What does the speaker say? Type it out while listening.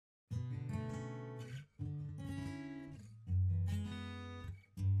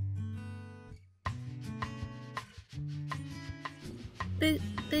boot,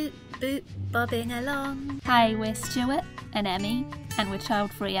 boot, boot, bobbing along. Hi, we're Stuart and Emmie, and we're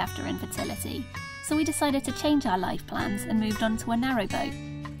child-free after infertility. So we decided to change our life plans and moved on to a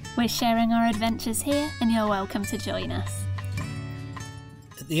narrowboat. We're sharing our adventures here, and you're welcome to join us.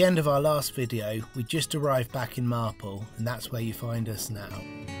 At the end of our last video, we just arrived back in Marple, and that's where you find us now.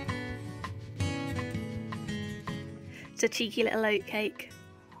 It's a cheeky little oatcake.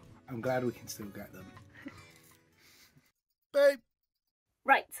 I'm glad we can still get them. Babe!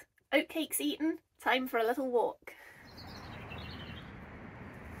 Right, oatcake's eaten, time for a little walk.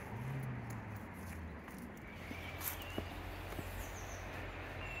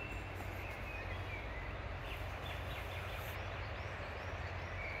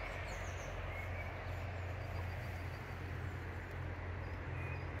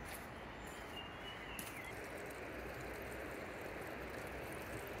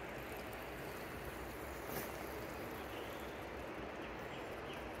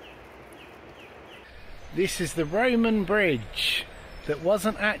 This is the Roman bridge that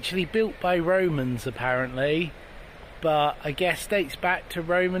wasn't actually built by Romans apparently, but I guess dates back to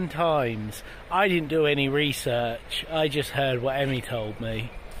Roman times. I didn't do any research, I just heard what Emmie told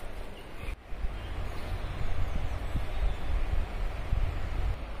me.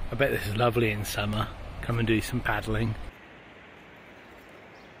 I bet this is lovely in summer. Come and do some paddling.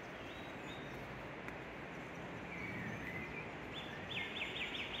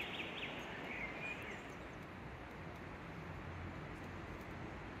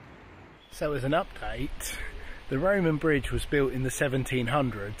 So as an update, the Roman bridge was built in the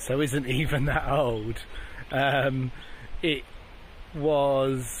 1700s, so isn't even that old. It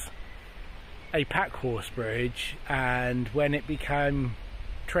was a pack horse bridge, and when it became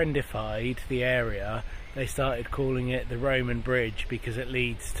trendified, the area, they started calling it the Roman Bridge because it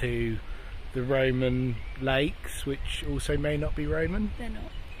leads to the Roman lakes, which also may not be Roman. They're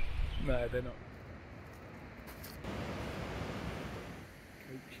not. No, they're not.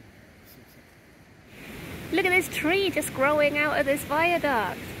 Look at this tree just growing out of this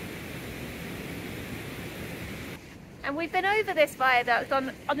viaduct. And we've been over this viaduct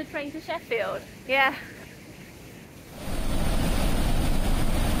on the train to Sheffield. Yeah.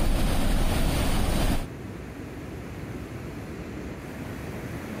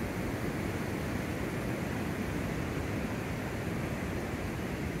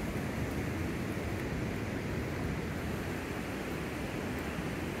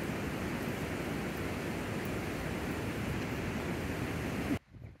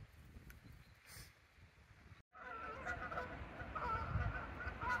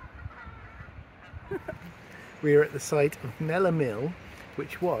 We are at the site of Mellor Mill,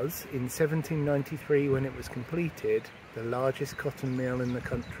 which was, in 1793 when it was completed, the largest cotton mill in the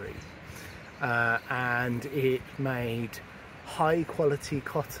country. And it made high quality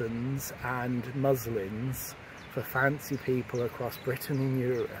cottons and muslins for fancy people across Britain and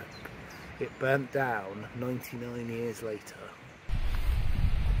Europe. It burnt down 99 years later.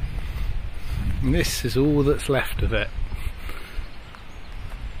 And this is all that's left of it.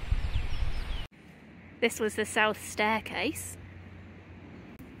 This was the south staircase.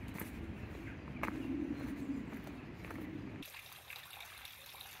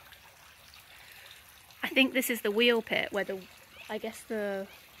 I think this is the wheel pit where I guess the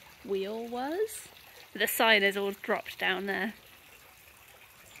wheel was. The sign is all dropped down there.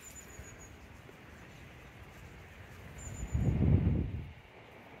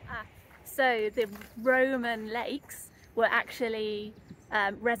 So the Roman lakes were actually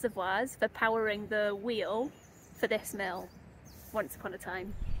reservoirs for powering the wheel for this mill once upon a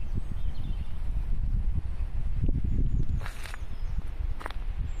time.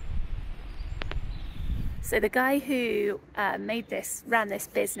 So the guy who ran this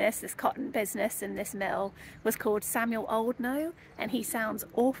business, this cotton business in this mill, was called Samuel Oldknow, and he sounds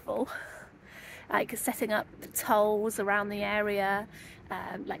awful. Like setting up tolls around the area,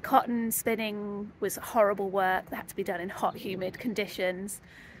 like cotton spinning was horrible work that had to be done in hot, humid conditions,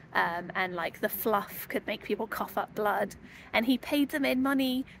 and like the fluff could make people cough up blood, and he paid them in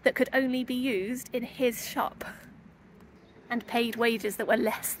money that could only be used in his shop, and paid wages that were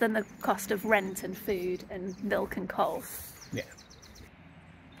less than the cost of rent and food and milk and coal. Yeah.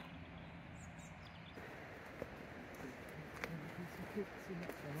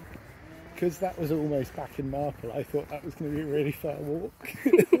 Because that was almost back in Marple, I thought that was going to be a really far walk.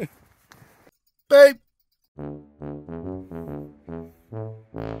 Babe!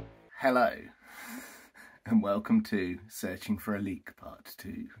 Hello, and welcome to Searching for a Leak Part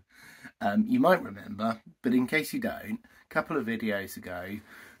 2. You might remember, but in case you don't, a couple of videos ago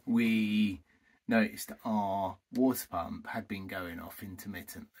we noticed our water pump had been going off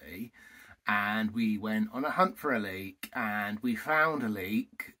intermittently, and we went on a hunt for a leak, and we found a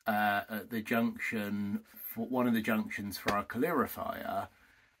leak at the junction, for one of the junctions for our calorifier,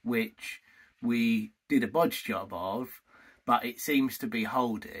 which we did a bodge job of, but it seems to be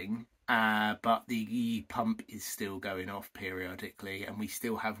holding, but the pump is still going off periodically, and we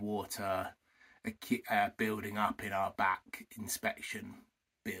still have water building up in our back inspection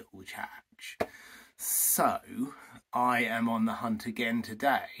bilge hatch. So I am on the hunt again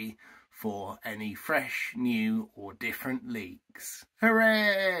today for any fresh, new or different leaks.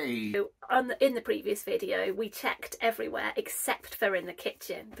 Hooray! In the previous video we checked everywhere except for in the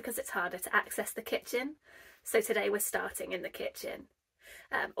kitchen because it's harder to access the kitchen. So today we're starting in the kitchen.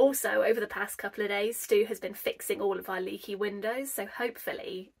 Also, over the past couple of days, Stu has been fixing all of our leaky windows, so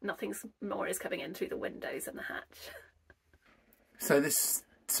hopefully nothing more is coming in through the windows and the hatch. So there's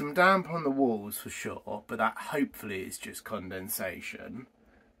some damp on the walls for sure, but that hopefully is just condensation.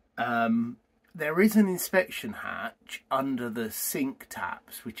 There is an inspection hatch under the sink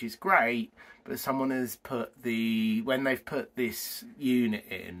taps, which is great, but someone has put when they've put this unit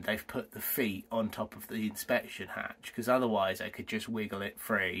in, they've put the feet on top of the inspection hatch, because otherwise I could just wiggle it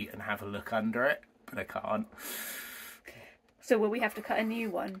free and have a look under it, but I can't. So will we have to cut a new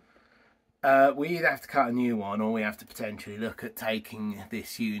one? We either have to cut a new one, or we have to potentially look at taking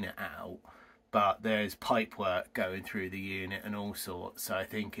this unit out. But there's pipe work going through the unit and all sorts, so I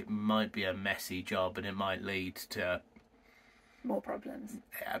think it might be a messy job, and it might lead to more problems.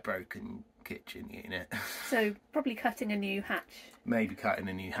 Yeah, a broken kitchen unit. So probably cutting a new hatch. Maybe cutting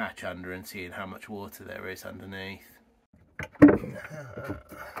a new hatch under and seeing how much water there is underneath.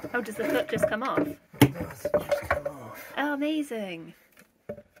 Oh, does the foot just come off? It does just come off. Oh, amazing.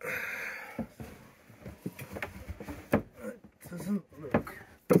 It doesn't look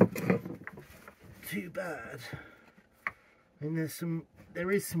too bad. I mean,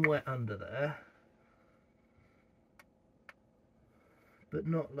 there is some wet under there, but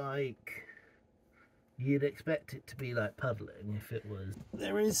not like you'd expect it to be, like puddling if it was.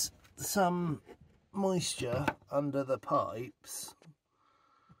 There is some moisture under the pipes,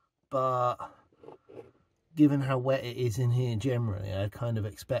 but given how wet it is in here generally, I kind of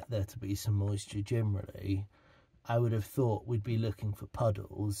expect there to be some moisture generally. I would have thought we'd be looking for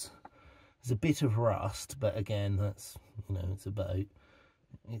puddles. There's a bit of rust, but again, that's, you know, it's a boat.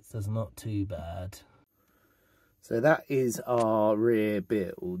 It's not too bad. So that is our rear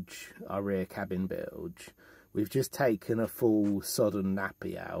bilge, our rear cabin bilge. We've just taken a full sodden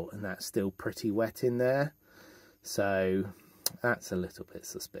nappy out, and that's still pretty wet in there. So that's a little bit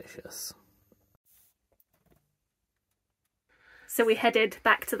suspicious. So we headed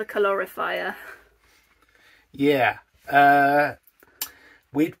back to the calorifier. Yeah.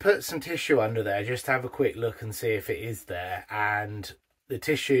 We'd put some tissue under there just to have a quick look and see if it is there, and the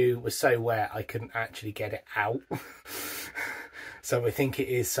tissue was so wet I couldn't actually get it out. So I think it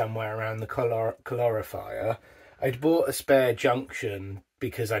is somewhere around the calorifier. I'd bought a spare junction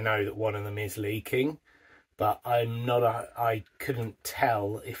because I know that one of them is leaking, but I couldn't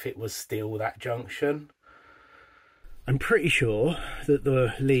tell if it was still that junction. I'm pretty sure that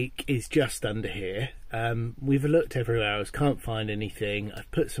the leak is just under here. We've looked everywhere else, can't find anything. I've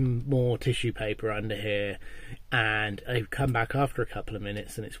put some more tissue paper under here, and I've come back after a couple of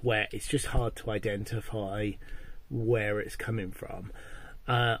minutes and it's wet. It's just hard to identify where it's coming from.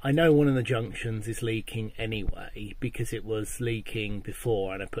 I know one of the junctions is leaking anyway because it was leaking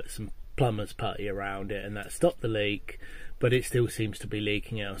before, and I put some plumber's putty around it and that stopped the leak, but it still seems to be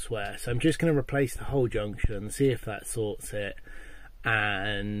leaking elsewhere. So I'm just going to replace the whole junction, see if that sorts it,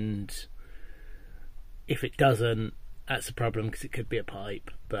 and if it doesn't, that's a problem because it could be a pipe,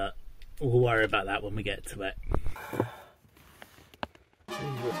 but we'll worry about that when we get to it.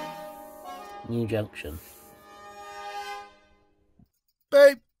 New junction.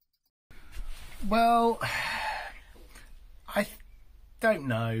 Babe! Well, I don't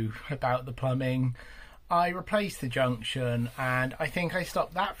know about the plumbing. I replaced the junction and I think I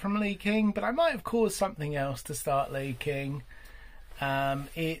stopped that from leaking, but I might have caused something else to start leaking.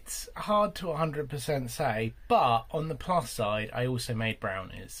 It's hard to 100% say, but on the plus side, I also made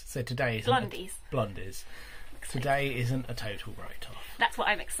brownies. So today isn't blondies. Today isn't a total write-off. That's what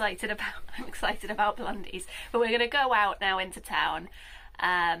I'm excited about. I'm excited about blondies. But we're going to go out now into town,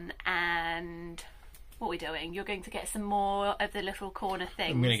 and what are we doing? You're going to get some more of the little corner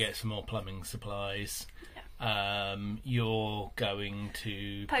things. I'm going to get some more plumbing supplies. Yeah. You're going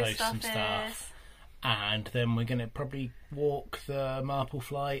to post some stuff. And then we're going to probably walk the Marple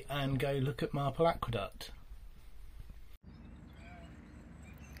flight and go look at Marple Aqueduct.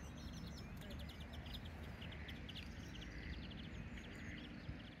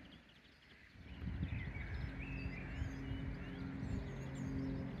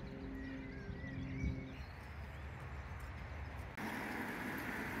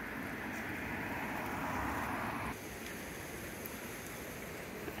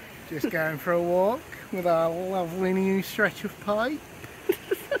 Just going for a walk with our lovely new stretch of pipe.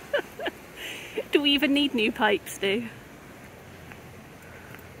 Do we even need new pipes, Stu?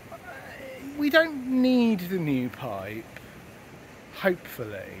 We don't need the new pipe,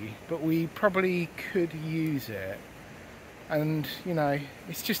 hopefully, but we probably could use it. And, you know,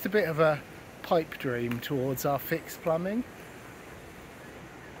 it's just a bit of a pipe dream towards our fixed plumbing.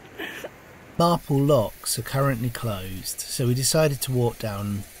 Marple Locks are currently closed, so we decided to walk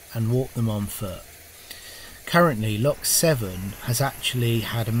down and walk them on foot. Currently, Lock 7 has actually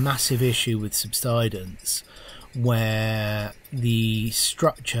had a massive issue with subsidence, where the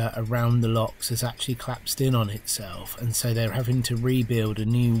structure around the locks has actually collapsed in on itself, and so they're having to rebuild a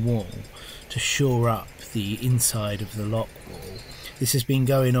new wall to shore up the inside of the lock wall. This has been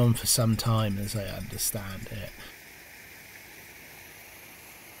going on for some time, as I understand it.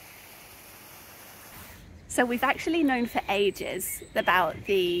 So we've actually known for ages about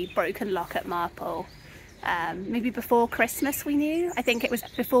the broken lock at Marple. Maybe before Christmas we knew. I think it was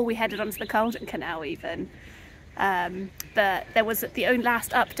before we headed onto the Carlton Canal even. But there was the only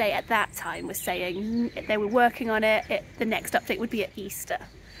last update at that time was saying they were working on it. The next update would be at Easter.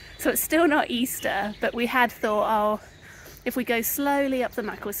 So it's still not Easter, but we had thought, oh, if we go slowly up the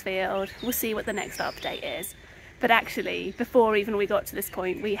Macclesfield, we'll see what the next update is. But actually, before even we got to this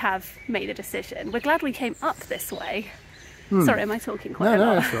point, we have made a decision. We're glad we came up this way. Sorry, am I talking quite a lot?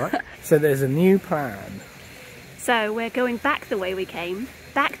 No, that's all right. So there's a new plan. So we're going back the way we came,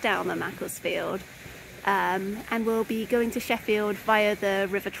 back down the Macclesfield, and we'll be going to Sheffield via the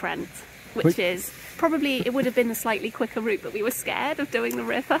River Trent, which is probably, it would have been a slightly quicker route, but we were scared of doing the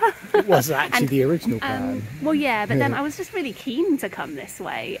river. It was actually the original plan. Well, yeah, but then I was just really keen to come this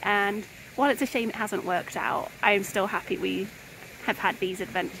way, and while it's a shame it hasn't worked out, I am still happy we have had these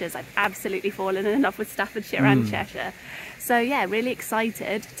adventures. I've absolutely fallen in love with Staffordshire and Cheshire. So yeah, really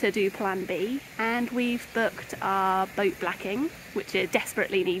excited to do Plan B, and we've booked our boat blacking, which it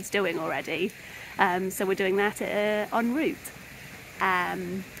desperately needs doing already. So we're doing that en route.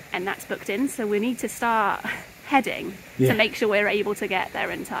 And that's booked in, so we need to start heading to make sure we're able to get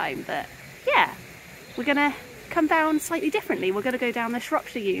there in time. But yeah, we're gonna come down slightly differently. We're going to go down the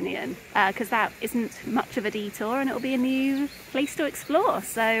Shropshire Union because that isn't much of a detour and it'll be a new place to explore.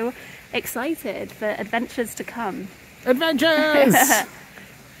 So excited for adventures to come. Adventures!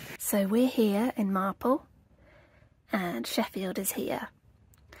 So we're here in Marple and Sheffield is here.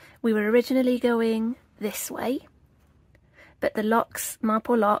 We were originally going this way, but the locks,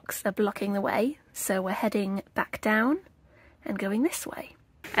 Marple Locks, are blocking the way, so we're heading back down and going this way.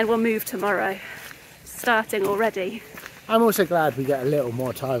 And we'll move tomorrow. Starting already. I'm also glad we get a little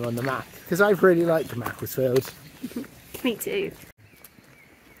more time on the map because I've really liked the Macclesfield. Me too.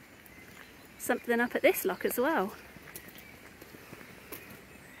 Something up at this lock as well.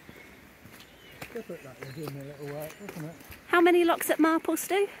 How many locks at Marple,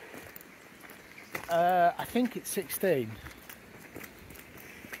 Stu? I think it's 16.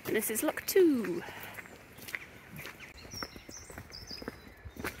 And this is lock 2.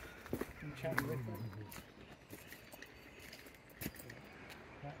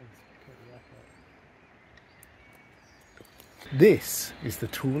 This is the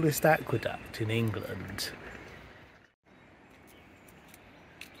tallest aqueduct in England.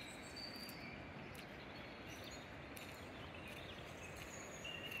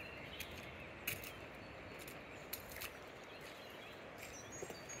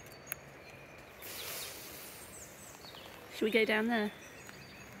 Should we go down there?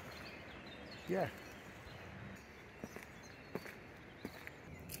 Yeah.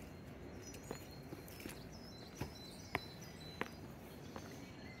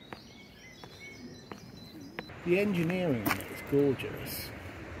 The engineering on it is gorgeous.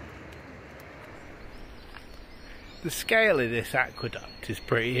 The scale of this aqueduct is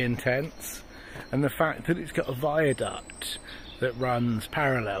pretty intense, and the fact that it's got a viaduct that runs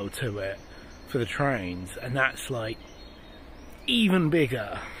parallel to it for the trains, and that's like even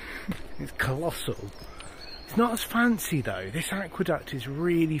bigger. It's colossal. It's not as fancy though. This aqueduct is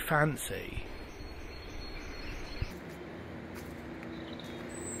really fancy.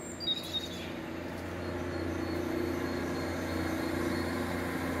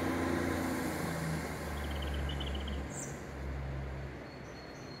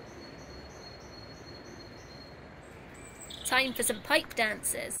 Time for some pipe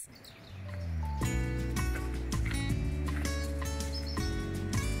dances.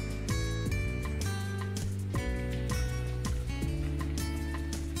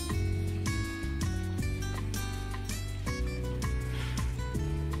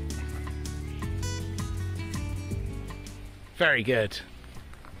 Very good.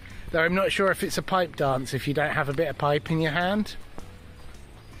 Though I'm not sure if it's a pipe dance if you don't have a bit of pipe in your hand.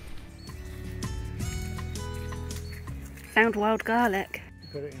 Found wild garlic.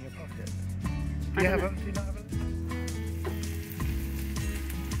 Put it in your pocket. Do you not have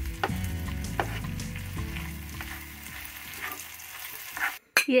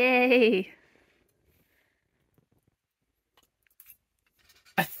a... Yay!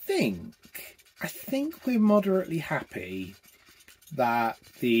 I think we're moderately happy that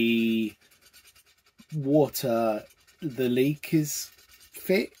the leak is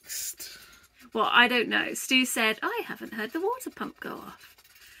fixed. Well, I don't know. Stu said, I haven't heard the water pump go off.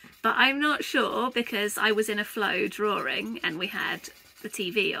 But I'm not sure because I was in a flow drawing and we had the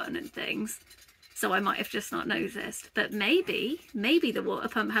TV on and things. So I might have just not noticed. But maybe the water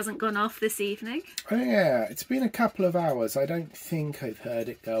pump hasn't gone off this evening. Oh yeah, it's been a couple of hours. I don't think I've heard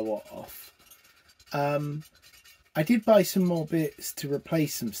it go off. I did buy some more bits to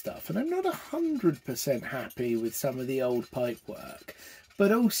replace some stuff, and I'm not 100% happy with some of the old pipe work.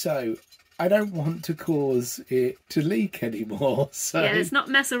 But also, I don't want to cause it to leak anymore. So yeah, let's not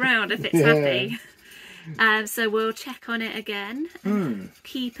mess around if it's happy. So we'll check on it again and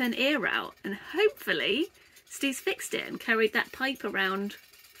keep an ear out, and hopefully Stu's fixed it and carried that pipe around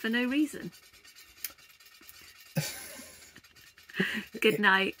for no reason. Good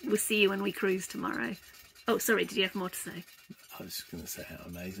night. We'll see you when we cruise tomorrow. Oh, sorry, did you have more to say? I was just going to say how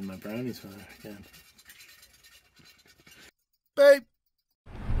amazing my brownies were again. Babe!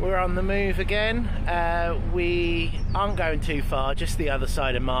 We're on the move again. We aren't going too far, just the other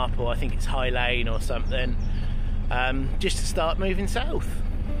side of Marple. I think it's High Lane or something. Just to start moving south.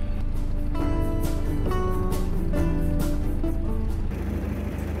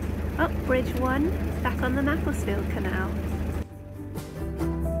 Oh, Bridge 1, back on the Macclesfield Canal.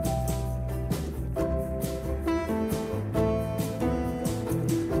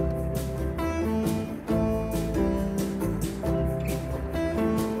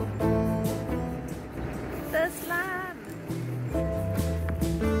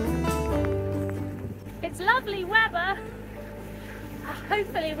 Lovely weather.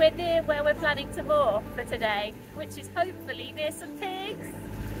 Hopefully we're near where we're planning to moor for today, which is hopefully near some pigs.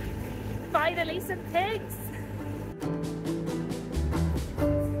 Finally some pigs.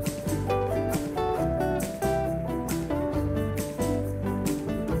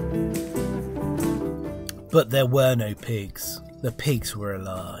 But there were no pigs. The pigs were a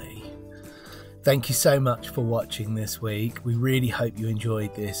lie. Thank you so much for watching this week. We really hope you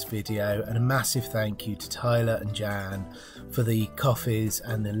enjoyed this video, and a massive thank you to Tyler and Jan for the coffees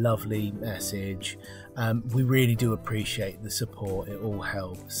and the lovely message. We really do appreciate the support. It all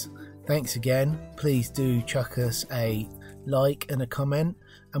helps. Thanks again. Please do chuck us a like and a comment,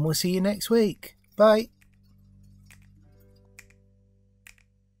 and we'll see you next week. Bye.